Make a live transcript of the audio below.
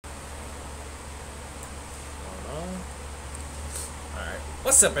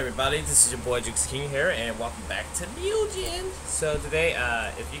What's up, everybody? This is your boy M.U.G.E.N here, and welcome back to M.U.G.E.N. So today,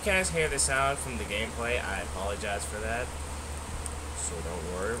 if you guys hear the sound from the gameplay, I apologize for that. So don't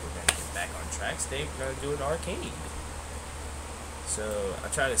worry, we're gonna get back on track. Today we're gonna do an arcade. So I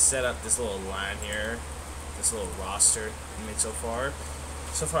try to set up this little line here, this little roster I made so far.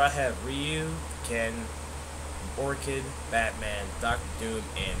 So far I have Ryu, Ken, Orchid, Batman, Dr. Doom,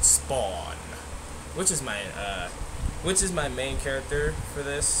 and Spawn, which is my main character for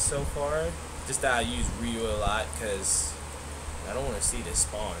this so far. Just that I use Ryu a lot because I don't want to see this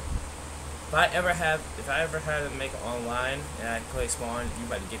Spawn. If I ever had to make it online and I play Spawn, you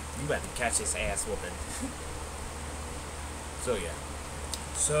about to catch this ass whooping. So yeah.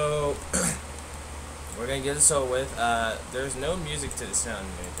 So we're gonna get this over with. There's no music to the sound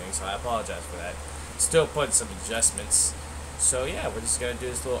or anything, so I apologize for that. Still putting some adjustments. So yeah, we're just gonna do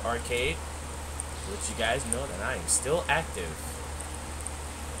this little arcade. Let you guys know that I am still active.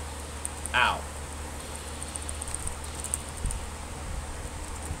 Ow.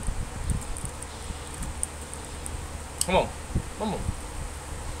 Come on. Come on.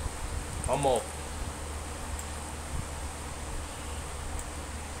 Come on.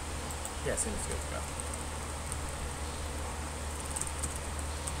 Yeah, seems good to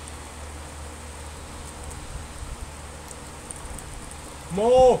go.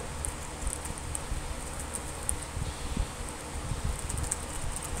 More.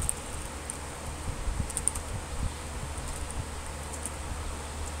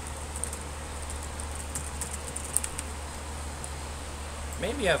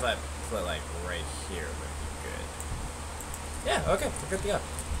 Maybe if I put like right here would be good. Yeah, okay, we're good to go.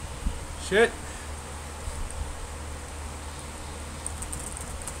 Shit.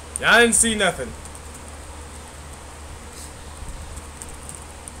 Yeah, I didn't see nothing.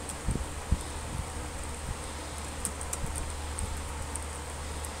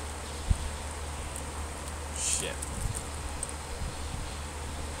 Shit.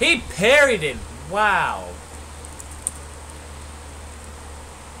 He parried it. Wow.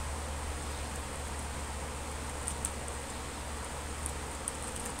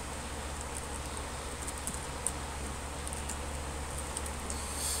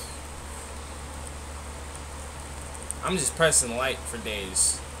 I'm just pressing light for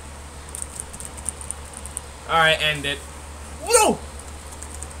days. Alright, end it. Whoa!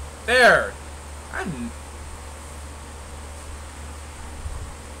 There!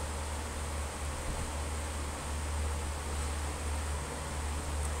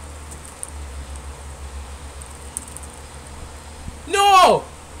 No!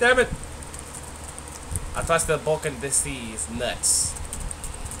 Damn it! I touched the Vulcan disease nuts.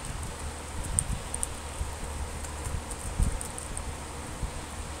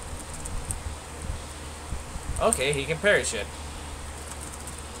 Okay, he can parry shit.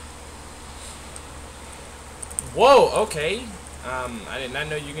 Whoa, okay. I did not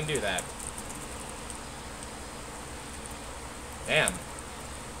know you can do that. Damn.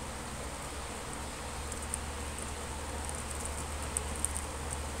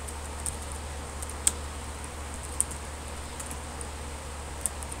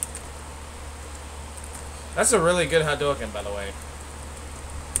 That's a really good Hadouken, by the way.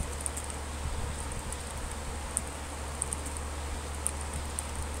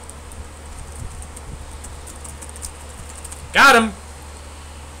 Got him!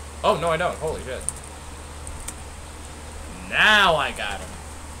 Oh, no, I don't. Holy shit. Now I got him.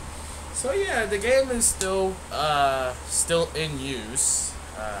 So, yeah, the game is still in use.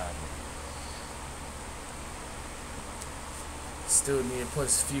 Still need to put a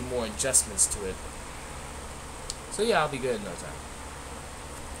few more adjustments to it. So, yeah, I'll be good in no time.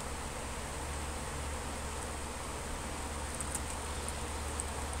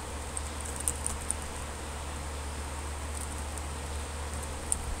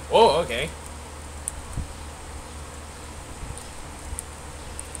 Oh, okay.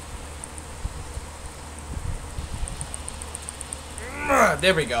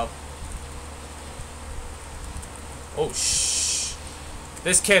 There we go. Oh, shh.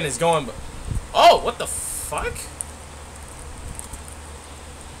 This Ken is going... Oh, what the fuck?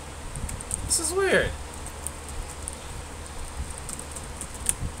 This is weird.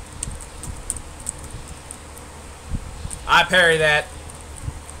 I parry that.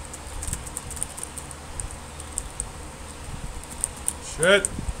 Shit.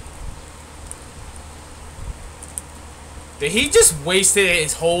 Did he just wasted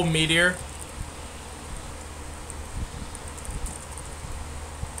his whole meteor?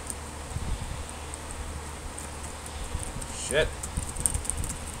 Shit.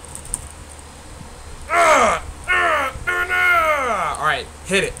 Alright.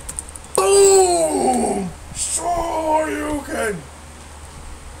 Hit it. Boom! Sure you can.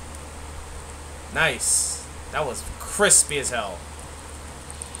 Nice. That was crispy as hell.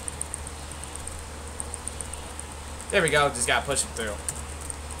 There we go. Just gotta push him through.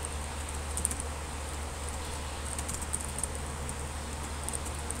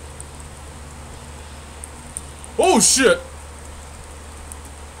 Oh shit!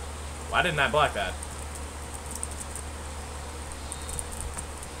 Why didn't I block that?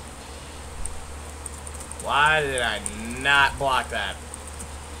 Why did I not block that?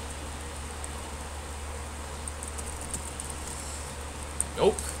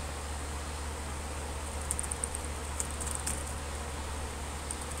 Nope.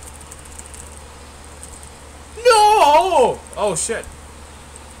 No! Oh shit.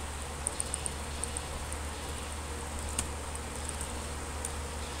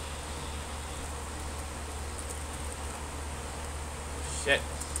 Shit.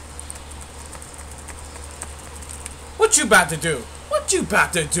 What you about to do? What you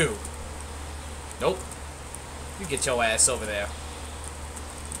about to do? Nope. You get your ass over there.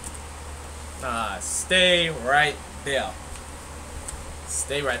 Stay right there.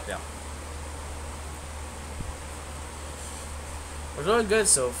 Stay right there. We're doing good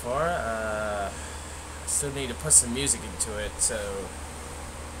so far. I still need to put some music into it, so...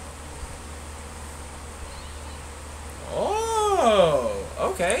 Oh,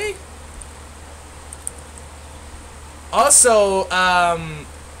 okay. Also,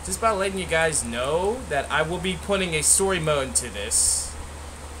 just about letting you guys know that I will be putting a story mode into this.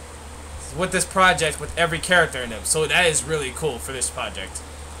 With this project, with every character in them. So that is really cool for this project.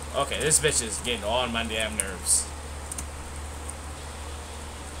 Okay, this bitch is getting on my damn nerves.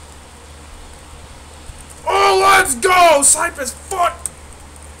 Oh, let's go! Cypress foot!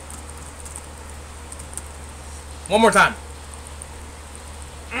 One more time.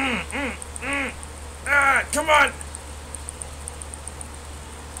 Come on!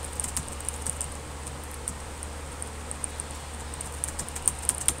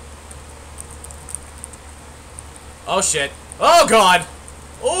 Oh shit. Oh god!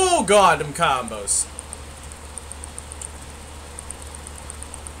 Oh god, them combos.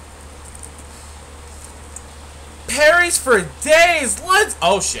 Parries for days! Let's...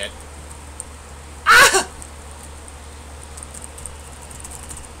 Oh shit. Ah!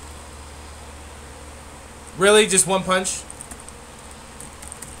 Really? Just one punch?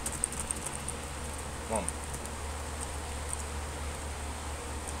 One.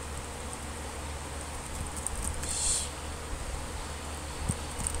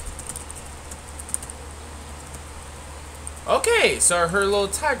 Okay, so her little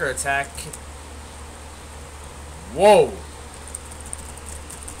tiger attack. Whoa.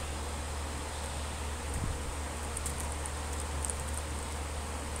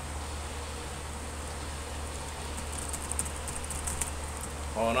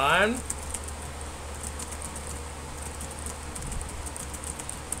 Hold on.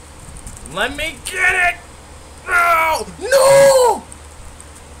 Let me get it! No! No!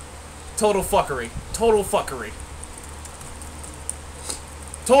 Total fuckery. Total fuckery.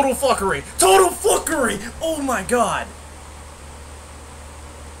 Total fuckery! Total fuckery! Oh my god!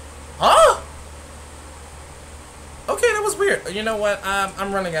 Huh? Okay, that was weird. You know what?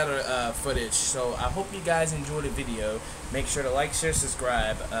 I'm running out of footage, so I hope you guys enjoyed the video. Make sure to like, share,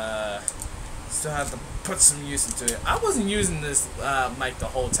 subscribe. Still have to put some use into it. I wasn't using this mic the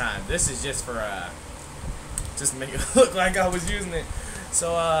whole time. This is just for just make it look like I was using it.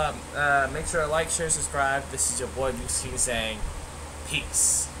 So make sure to like, share, subscribe. This is your boy M.U.G.E.N saying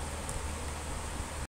peace.